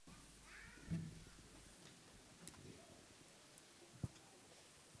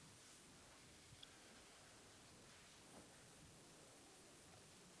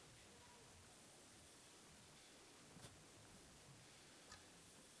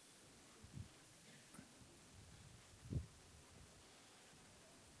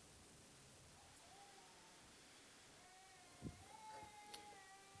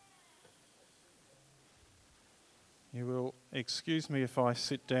excuse me if I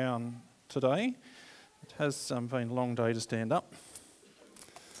sit down today. It has been a long day to stand up,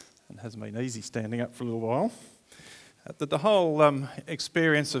 and hasn't been easy standing up for a little while. The whole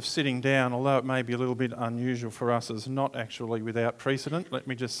experience of sitting down, although it may be a little bit unusual for us, is not actually without precedent, let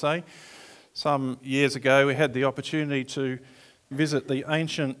me just say. Some years ago we had the opportunity to visit the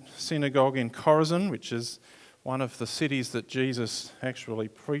ancient synagogue in Chorazin, which is one of the cities that Jesus actually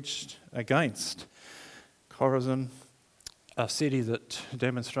preached against. Chorazin, a city that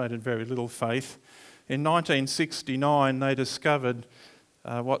demonstrated very little faith. In 1969 they discovered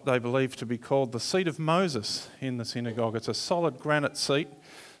what they believed to be called the seat of Moses in the synagogue. It's a solid granite seat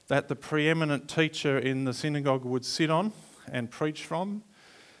that the preeminent teacher in the synagogue would sit on and preach from.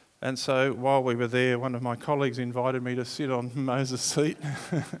 And so while we were there, one of my colleagues invited me to sit on Moses' seat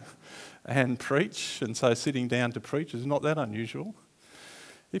and preach. And so sitting down to preach is not that unusual.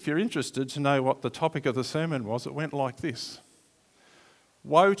 If you're interested to know what the topic of the sermon was, it went like this.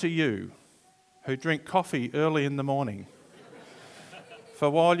 Woe to you who drink coffee early in the morning.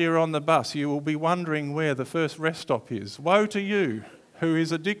 For while you're on the bus, you will be wondering where the first rest stop is. Woe to you who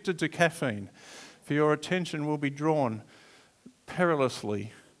is addicted to caffeine, for your attention will be drawn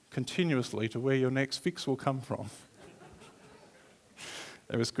perilously, continuously to where your next fix will come from.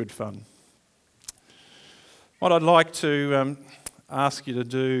 It was good fun. What I'd like to ask you to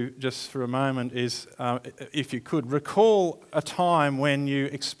do just for a moment is, if you could, recall a time when you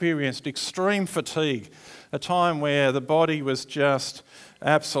experienced extreme fatigue, a time where the body was just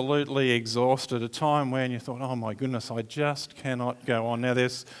absolutely exhausted, a time when you thought, oh my goodness, I just cannot go on. Now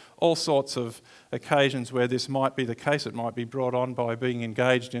there's all sorts of occasions where this might be the case. It might be brought on by being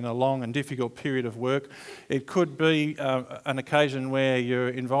engaged in a long and difficult period of work. It could be an occasion where you're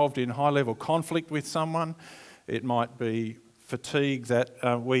involved in high-level conflict with someone. It might be fatigue that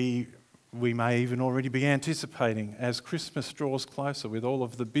we may even already be anticipating as Christmas draws closer, with all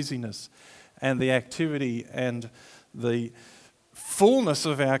of the busyness and the activity and the fullness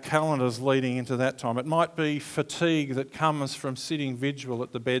of our calendars leading into that time. It might be fatigue that comes from sitting vigil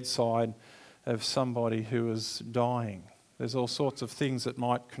at the bedside of somebody who is dying. There's all sorts of things that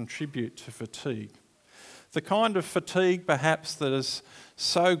might contribute to fatigue. The kind of fatigue perhaps that is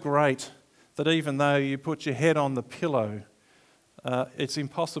so great that even though you put your head on the pillow, it's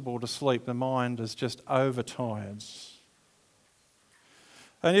impossible to sleep. The mind is just overtired.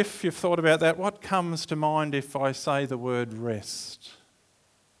 And if you've thought about that, what comes to mind if I say the word rest?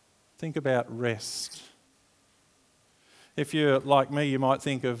 Think about rest. If you're like me, you might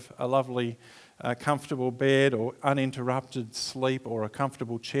think of a lovely, comfortable bed or uninterrupted sleep, or a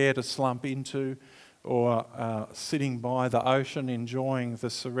comfortable chair to slump into, or sitting by the ocean enjoying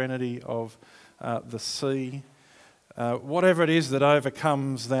the serenity of the sea. Whatever it is that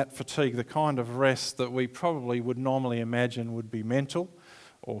overcomes that fatigue, the kind of rest that we probably would normally imagine would be mental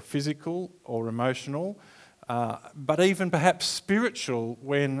or physical or emotional, but even perhaps spiritual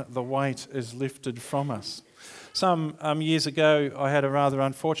when the weight is lifted from us. Some years ago I had a rather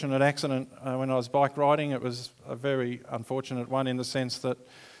unfortunate accident when I was bike riding. It was a very unfortunate one in the sense that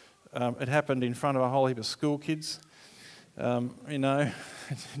it happened in front of a whole heap of school kids.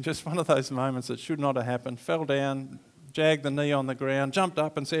 Just one of those moments that should not have happened. Fell down, jagged the knee on the ground, jumped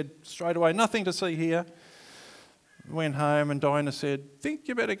up and said straight away, nothing to see here. Went home and Dinah said, think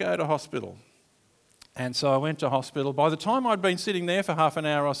you better go to hospital. And so I went to hospital. By the time I'd been sitting there for half an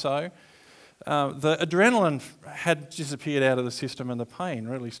hour or so, the adrenaline had disappeared out of the system and the pain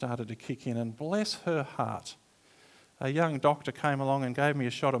really started to kick in. And bless her heart, a young doctor came along and gave me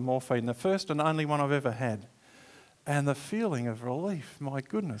a shot of morphine, the first and only one I've ever had. And the feeling of relief, my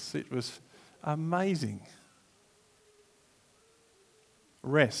goodness, it was amazing.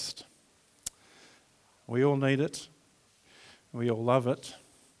 Rest. We all need it. We all love it.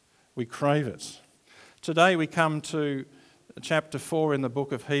 We crave it. Today we come to chapter 4 in the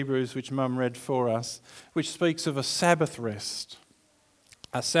book of Hebrews, which Mum read for us, which speaks of a Sabbath rest.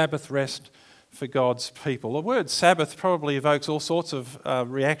 A Sabbath rest for God's people. The word Sabbath probably evokes all sorts of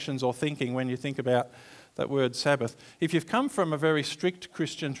reactions or thinking when you think about that word Sabbath. If you've come from a very strict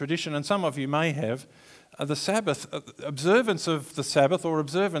Christian tradition, and some of you may have, the Sabbath, observance of the Sabbath, or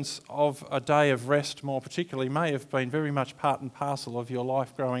observance of a day of rest more particularly, may have been very much part and parcel of your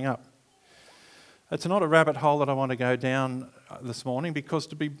life growing up. It's not a rabbit hole that I want to go down this morning, because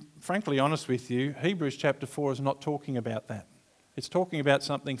to be frankly honest with you, Hebrews chapter 4 is not talking about that. It's talking about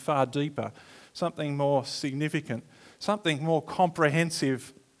something far deeper, something more significant, something more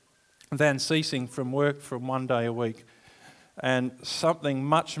comprehensive than ceasing from work from one day a week, and something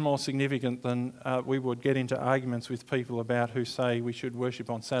much more significant than we would get into arguments with people about who say we should worship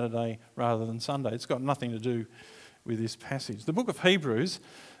on Saturday rather than Sunday. It's got nothing to do with this passage. The book of Hebrews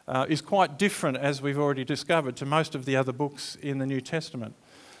is quite different, as we've already discovered, to most of the other books in the New Testament.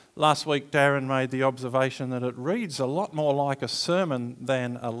 Last week, Darren made the observation that it reads a lot more like a sermon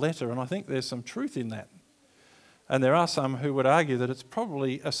than a letter, and I think there's some truth in that. And there are some who would argue that it's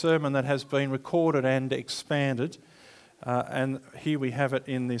probably a sermon that has been recorded and expanded, and here we have it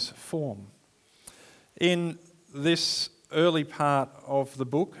in this form. In this early part of the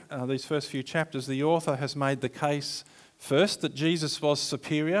book, these first few chapters, the author has made the case first that Jesus was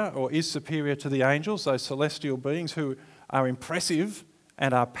superior or is superior to the angels, those celestial beings who are impressive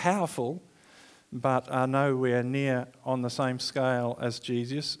and are powerful, but are nowhere near on the same scale as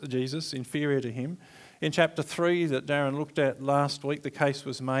Jesus, inferior to him. In chapter 3 that Darren looked at last week, the case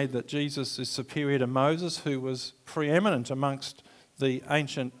was made that Jesus is superior to Moses, who was preeminent amongst the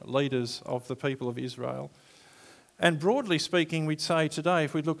ancient leaders of the people of Israel. And broadly speaking, we'd say today,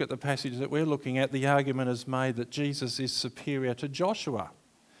 if we look at the passage that we're looking at, the argument is made that Jesus is superior to Joshua,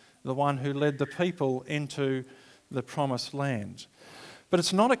 the one who led the people into the promised land. But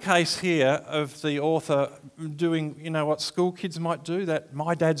it's not a case here of the author doing, what school kids might do, that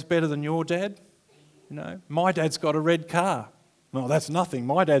my dad's better than your dad. My dad's got a red car. No, that's nothing.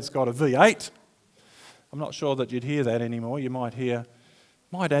 My dad's got a V8. I'm not sure that you'd hear that anymore. You might hear,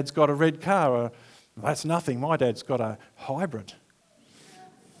 my dad's got a red car, or that's nothing. My dad's got a hybrid.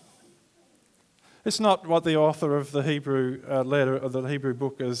 It's not what the author of the Hebrew letter of the Hebrew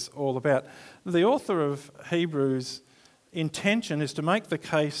book is all about. The author of Hebrews' intention is to make the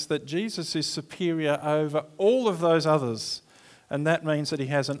case that Jesus is superior over all of those others, and that means that he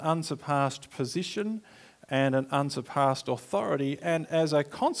has an unsurpassed position and an unsurpassed authority, and as a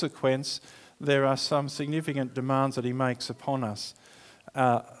consequence, there are some significant demands that he makes upon us.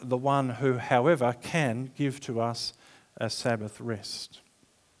 The one who, however, can give to us a Sabbath rest.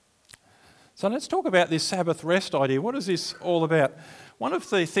 So let's talk about this Sabbath rest idea. What is this all about? One of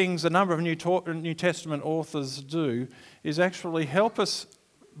the things a number of New Testament authors do is actually help us,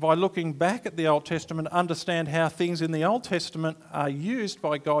 by looking back at the Old Testament, understand how things in the Old Testament are used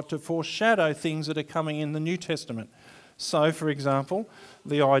by God to foreshadow things that are coming in the New Testament. So, for example,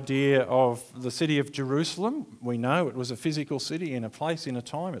 the idea of the city of Jerusalem, we know it was a physical city in a place, in a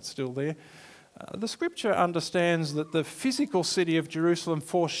time, it's still there. The scripture understands that the physical city of Jerusalem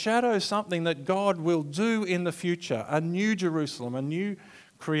foreshadows something that God will do in the future, a new Jerusalem, a new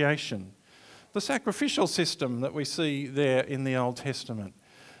creation. The sacrificial system that we see there in the Old Testament,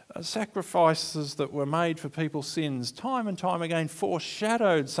 sacrifices that were made for people's sins, time and time again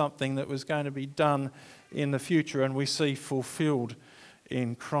foreshadowed something that was going to be done in the future, and we see fulfilled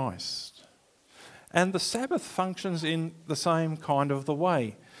in Christ. And the Sabbath functions in the same kind of the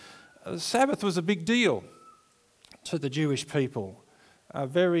way. Sabbath was a big deal to the Jewish people, a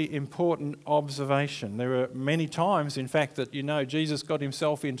very important observation. There are many times, in fact, that Jesus got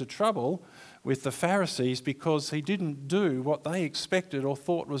himself into trouble with the Pharisees because he didn't do what they expected or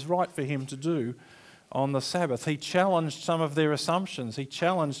thought was right for him to do on the Sabbath. He challenged some of their assumptions. He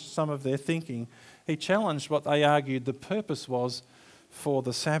challenged some of their thinking. He challenged what they argued the purpose was for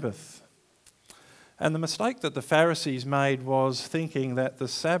the Sabbath. And the mistake that the Pharisees made was thinking that the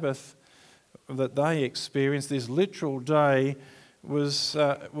Sabbath that they experienced, this literal day, was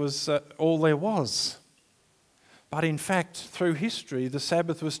all there was. But in fact, through history, the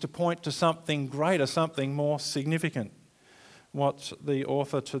Sabbath was to point to something greater, something more significant. What the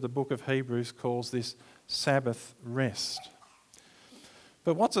author to the book of Hebrews calls this Sabbath rest.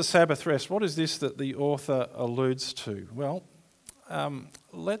 But what's a Sabbath rest? What is this that the author alludes to? Well,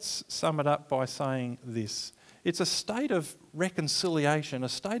 let's sum it up by saying this. It's a state of reconciliation, a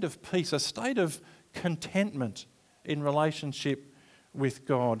state of peace, a state of contentment in relationship with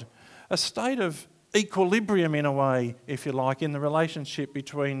God, a state of equilibrium in a way, if you like, in the relationship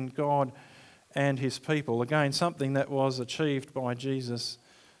between God and his people. Again, something that was achieved by Jesus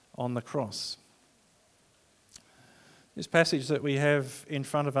on the cross. This passage that we have in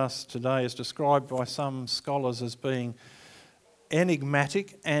front of us today is described by some scholars as being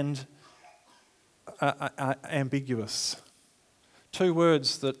enigmatic and ambiguous. Two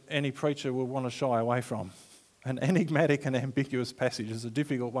words that any preacher will want to shy away from. An enigmatic and ambiguous passage is a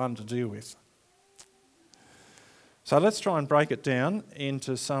difficult one to deal with. So let's try and break it down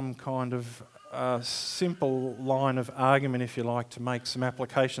into some kind of simple line of argument, if you like, to make some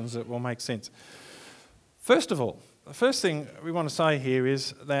applications that will make sense. First of all, the first thing we want to say here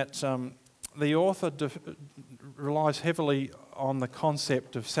is that the author relies heavily on the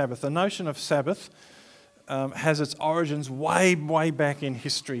concept of Sabbath. The notion of Sabbath has its origins way back in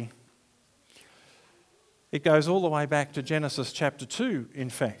history. It goes all the way back to Genesis chapter 2, in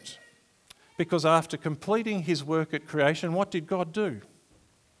fact. Because after completing his work at creation, what did God do?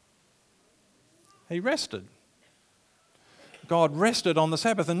 He rested. God rested on the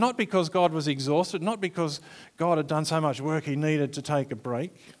Sabbath, and not because God was exhausted, not because God had done so much work he needed to take a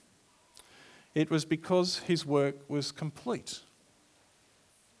break. It was because his work was complete.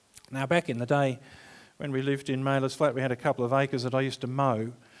 Now, back in the day when we lived in Mailer's Flat, we had a couple of acres that I used to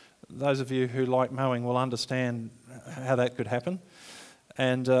mow. Those of you who like mowing will understand how that could happen.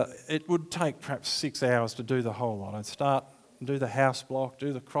 And it would take perhaps 6 hours to do the whole lot. I'd start and do the house block,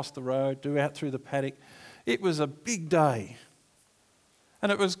 do the cross the road, do out through the paddock. It was a big day. And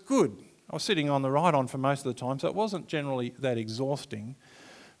it was good. I was sitting on the ride-on for most of the time, so it wasn't generally that exhausting.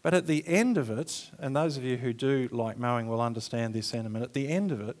 But at the end of it, and those of you who do like mowing will understand this sentiment, at the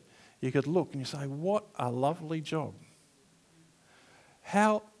end of it, you could look and you say, what a lovely job.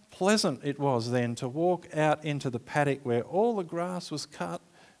 How pleasant it was then to walk out into the paddock where all the grass was cut,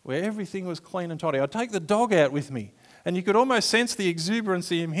 where everything was clean and tidy. I'd take the dog out with me, and you could almost sense the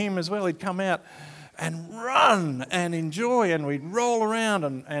exuberancy in him as well. He'd come out and run and enjoy, and we'd roll around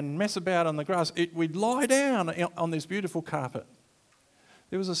and mess about on the grass. We'd lie down on this beautiful carpet.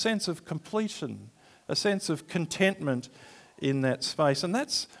 There was a sense of completion, a sense of contentment in that space. And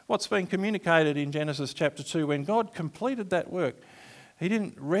that's what's been communicated in Genesis chapter 2. When God completed that work, he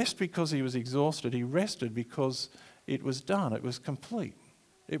didn't rest because he was exhausted. He rested because it was done. It was complete.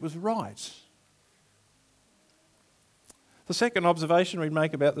 It was right. The second observation we'd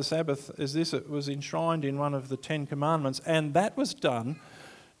make about the Sabbath is this: it was enshrined in one of the 10 Commandments, and that was done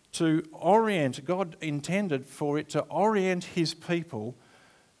to orient, God intended for it to orient his people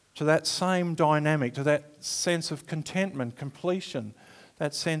to that same dynamic, to that sense of contentment, completion,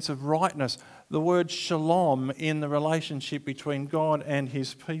 that sense of rightness. The word shalom in the relationship between God and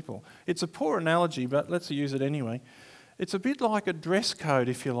his people. It's a poor analogy, but let's use it anyway. It's a bit like a dress code,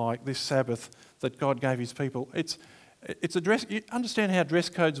 if you like, this Sabbath that God gave his people. It's a dress. You understand how dress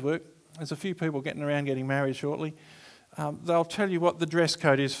codes work? There's a few people getting around getting married shortly. They'll tell you what the dress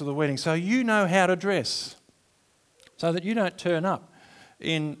code is for the wedding, so you know how to dress, so that you don't turn up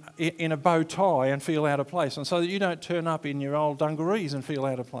in a bow tie and feel out of place, and so that you don't turn up in your old dungarees and feel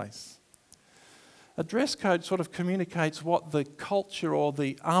out of place. A dress code sort of communicates what the culture or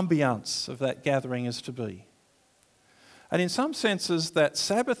the ambience of that gathering is to be. And in some senses, that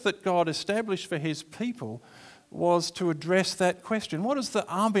Sabbath that God established for his people was to address that question. What is the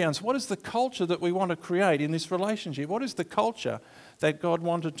ambience? What is the culture that we want to create in this relationship? What is the culture that God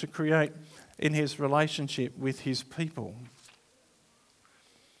wanted to create in his relationship with his people?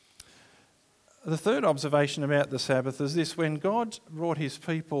 The third observation about the Sabbath is this: when God brought his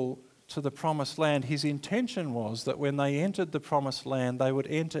people to the promised land, his intention was that when they entered the promised land, they would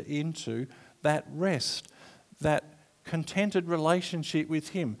enter into that rest, that contented relationship with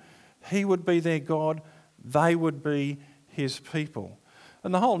him. He would be their God, they would be his people.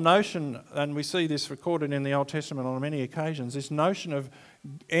 And the whole notion, and we see this recorded in the Old Testament on many occasions, this notion of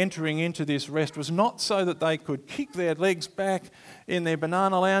entering into this rest was not so that they could kick their legs back in their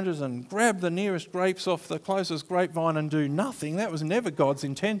banana lounges and grab the nearest grapes off the closest grapevine and do nothing. That was never God's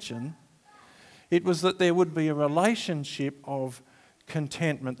intention. It was that there would be a relationship of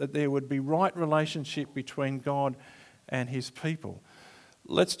contentment, that there would be right relationship between God and his people.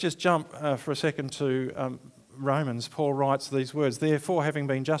 Let's just jump for a second to Romans. Paul writes these words: "Therefore, having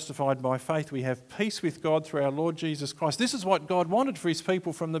been justified by faith, we have peace with God through our Lord Jesus Christ." This is what God wanted for his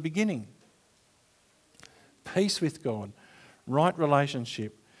people from the beginning. Peace with God, right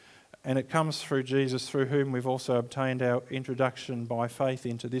relationship. And it comes through Jesus, through whom we've also obtained our introduction by faith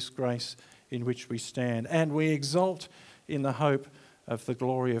into this grace in which we stand. And we exult in the hope of the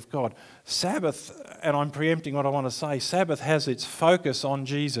glory of God. Sabbath, and I'm preempting what I want to say, Sabbath has its focus on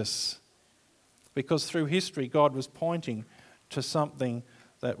Jesus, because through history God was pointing to something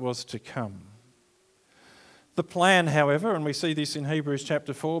that was to come. The plan, however, and we see this in Hebrews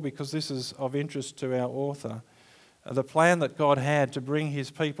chapter 4 because this is of interest to our author, the plan that God had to bring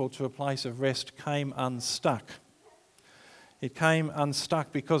his people to a place of rest came unstuck. It came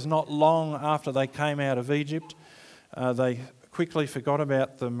unstuck because not long after they came out of Egypt, they quickly forgot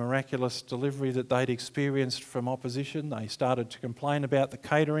about the miraculous delivery that they'd experienced from opposition. They started to complain about the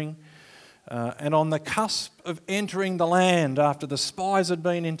catering. And on the cusp of entering the land, after the spies had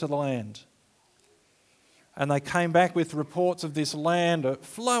been into the land, and they came back with reports of this land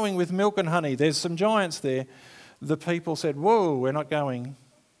flowing with milk and honey, there's some giants there, the people said, "Whoa, we're not going.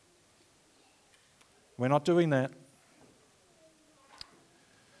 We're not doing that."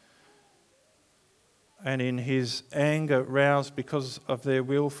 And in his anger roused because of their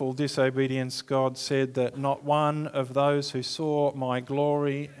willful disobedience, God said that not one of those who saw my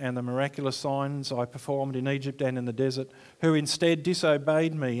glory and the miraculous signs I performed in Egypt and in the desert, who instead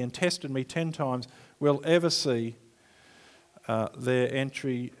disobeyed me and tested me 10 times, will ever see will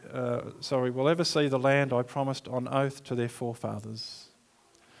ever see the land I promised on oath to their forefathers.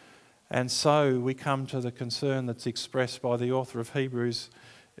 And so we come to the concern that's expressed by the author of Hebrews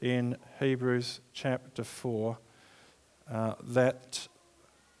in Hebrews chapter 4, that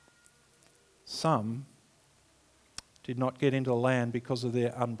some did not get into the land because of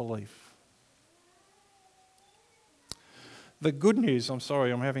their unbelief. The good news, I'm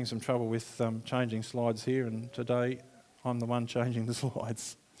sorry, I'm having some trouble with changing slides here, and today I'm the one changing the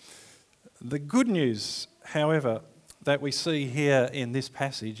slides. The good news, however, that we see here in this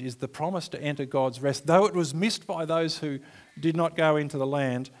passage is the promise to enter God's rest. Though it was missed by those who did not go into the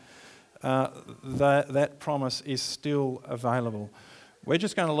land, that promise is still available. We're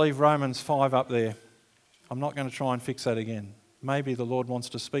just going to leave Romans 5 up there. I'm not going to try and fix that again. Maybe the Lord wants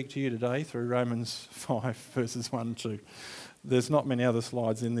to speak to you today through Romans 5 verses 1 and 2. There's not many other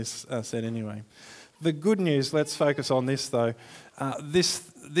slides in this set anyway. The good news, let's focus on this though.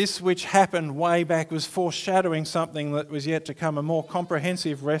 This which happened way back was foreshadowing something that was yet to come, a more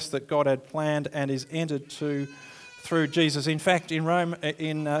comprehensive rest that God had planned and is entered to through Jesus. In fact,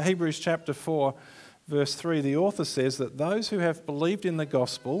 in Hebrews chapter 4, verse 3, the author says that those who have believed in the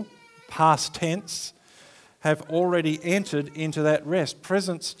gospel, past tense, have already entered into that rest,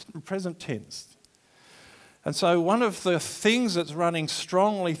 present tense. And so one of the things that's running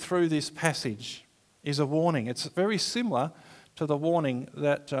strongly through this passage is a warning. It's very similar to the warning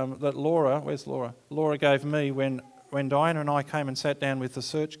that Laura, where's Laura? Laura gave me when Diana and I came and sat down with the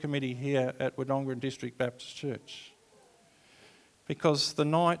search committee here at Wodonga District Baptist Church. Because the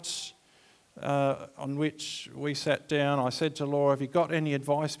night on which we sat down, I said to Laura, have you got any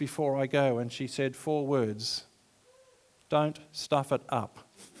advice before I go? And she said 4 words: don't stuff it up.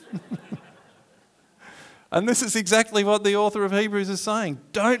 And this is exactly what the author of Hebrews is saying.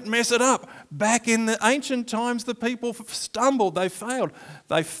 Don't mess it up. Back in the ancient times, the people stumbled. They failed.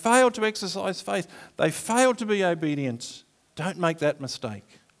 They failed to exercise faith. They failed to be obedient. Don't make that mistake.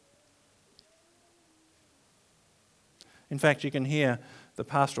 In fact, you can hear the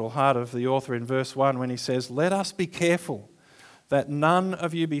pastoral heart of the author in verse 1 when he says, let us be careful that none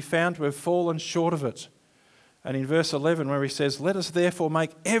of you be found to have fallen short of it. And in verse 11 where he says, let us therefore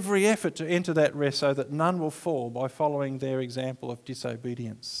make every effort to enter that rest so that none will fall by following their example of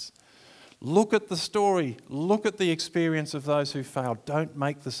disobedience. Look at the story. Look at the experience of those who failed. Don't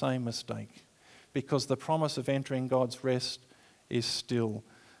make the same mistake, because the promise of entering God's rest is still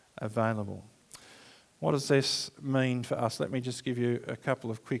available. What does this mean for us? Let me just give you a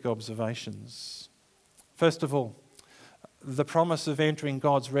couple of quick observations. First of all, the promise of entering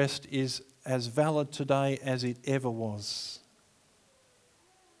God's rest is as valid today as it ever was.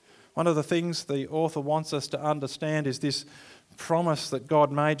 One of the things the author wants us to understand is this promise that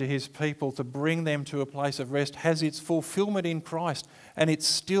God made to his people to bring them to a place of rest has its fulfillment in Christ, and it's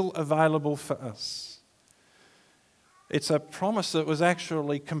still available for us. It's a promise that was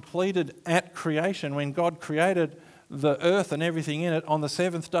actually completed at creation. When God created the earth and everything in it, on the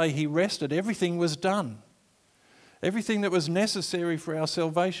 7th day he rested. Everything was done. Everything that was necessary for our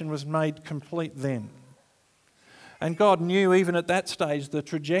salvation was made complete then. And God knew even at that stage the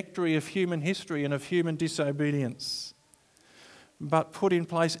trajectory of human history and of human disobedience, but put in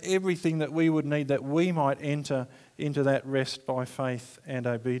place everything that we would need that we might enter into that rest by faith and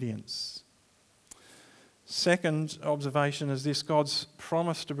obedience. Second observation is this: God's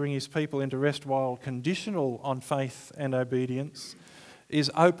promise to bring his people into rest, while conditional on faith and obedience,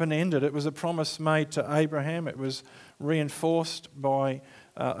 is open-ended. It was a promise made to Abraham. It was reinforced by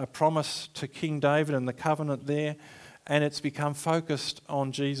a promise to King David and the covenant there, and it's become focused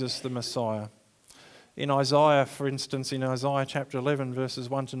on Jesus the Messiah. In Isaiah, for instance, in Isaiah chapter 11, verses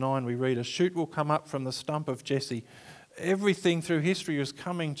 1 to 9, we read, a shoot will come up from the stump of Jesse. Everything through history is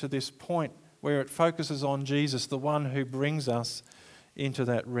coming to this point where it focuses on Jesus, the one who brings us into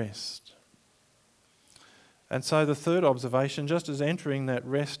that rest. And so the third observation, just as entering that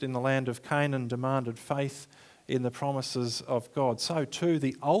rest in the land of Canaan demanded faith in the promises of God, so too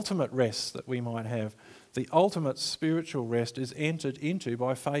the ultimate rest that we might have, the ultimate spiritual rest, is entered into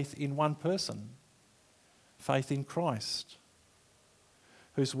by faith in one person, faith in Christ,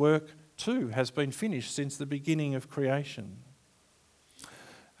 whose work too has been finished since the beginning of creation.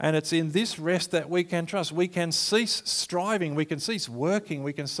 And it's in this rest that we can trust. We can cease striving, we can cease working,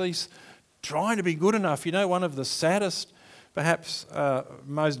 we can cease trying to be good enough. You know, one of the saddest perhaps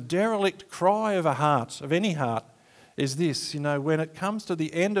most derelict cry of a heart, of any heart, is this, when it comes to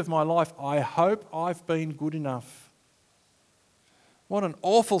the end of my life, I hope I've been good enough. What an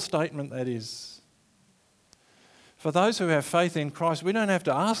awful statement that is. For those who have faith in Christ, we don't have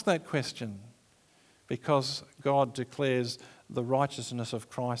to ask that question because God declares the righteousness of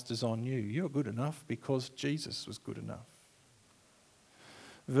Christ is on you. You're good enough because Jesus was good enough.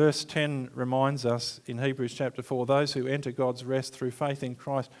 Verse 10 reminds us in Hebrews chapter 4, those who enter God's rest through faith in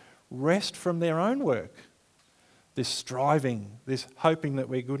Christ rest from their own work. This striving, this hoping that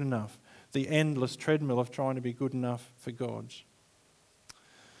we're good enough, the endless treadmill of trying to be good enough for God.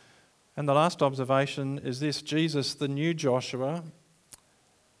 And the last observation is this: Jesus, the new Joshua,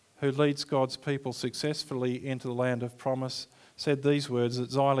 who leads God's people successfully into the land of promise, said these words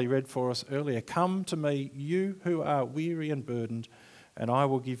that Xylee read for us earlier. Come to me, you who are weary and burdened, and I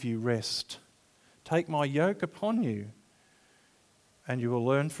will give you rest. Take my yoke upon you, and you will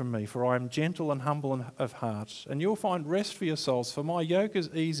learn from me, for I am gentle and humble of heart, and you'll find rest for your souls, for my yoke is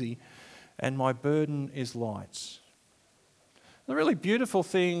easy and my burden is light. The really beautiful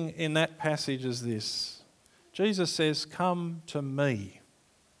thing in that passage is this. Jesus says, come to me.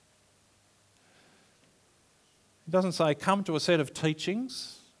 He doesn't say come to a set of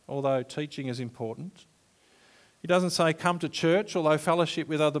teachings, although teaching is important. He doesn't say come to church, although fellowship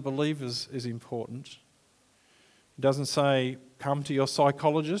with other believers is important. He doesn't say come to your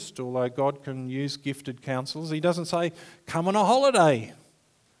psychologist, although God can use gifted counsellors. He doesn't say come on a holiday,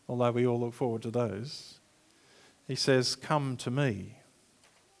 although we all look forward to those. He says come to me.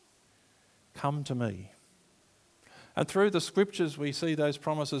 Come to me. And through the scriptures we see those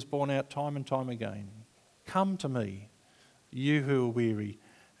promises borne out time and time again. Come to me, you who are weary,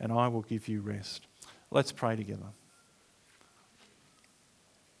 and I will give you rest. Let's pray together.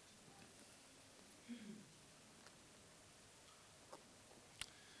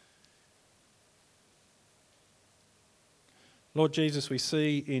 Lord Jesus, we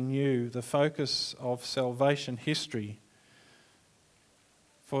see in you the focus of salvation history,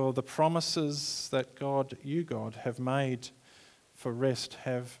 for the promises that you, God, have made for rest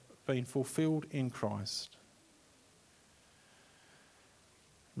have been fulfilled in Christ.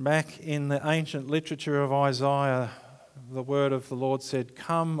 Back in the ancient literature of Isaiah, the word of the Lord said,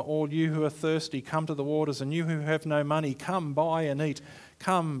 come, all you who are thirsty, come to the waters, and you who have no money, come buy and eat.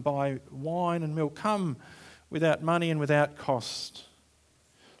 Come buy wine and milk. Come without money and without cost.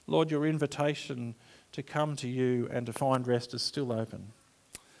 Lord, your invitation to come to you and to find rest is still open.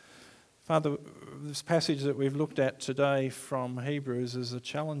 Father, this passage that we've looked at today from Hebrews is a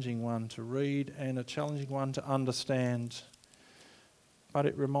challenging one to read and a challenging one to understand. But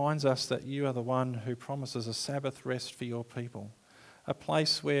it reminds us that you are the one who promises a Sabbath rest for your people, a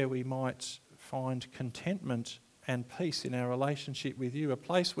place where we might find contentment and peace in our relationship with you, a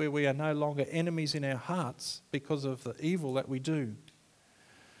place where we are no longer enemies in our hearts because of the evil that we do,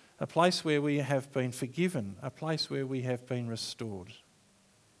 a place where we have been forgiven, a place where we have been restored.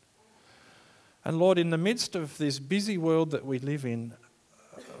 And Lord, in the midst of this busy world that we live in,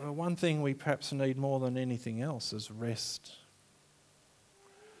 one thing we perhaps need more than anything else is rest.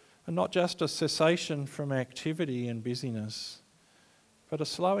 And not just a cessation from activity and busyness, but a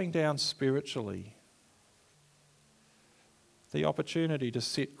slowing down spiritually. The opportunity to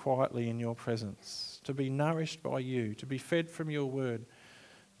sit quietly in your presence, to be nourished by you, to be fed from your word,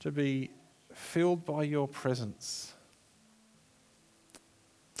 to be filled by your presence.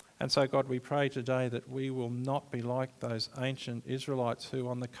 And so, God, we pray today that we will not be like those ancient Israelites who,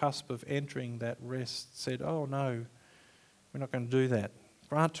 on the cusp of entering that rest, said, oh no, we're not going to do that.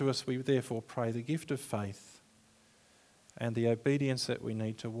 Grant to us, we therefore pray, the gift of faith and the obedience that we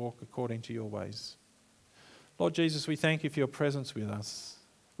need to walk according to your ways. Lord Jesus, we thank you for your presence with us.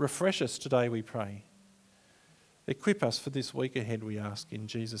 Refresh us today, we pray. Equip us for this week ahead, we ask, in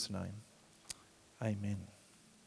Jesus' name. Amen.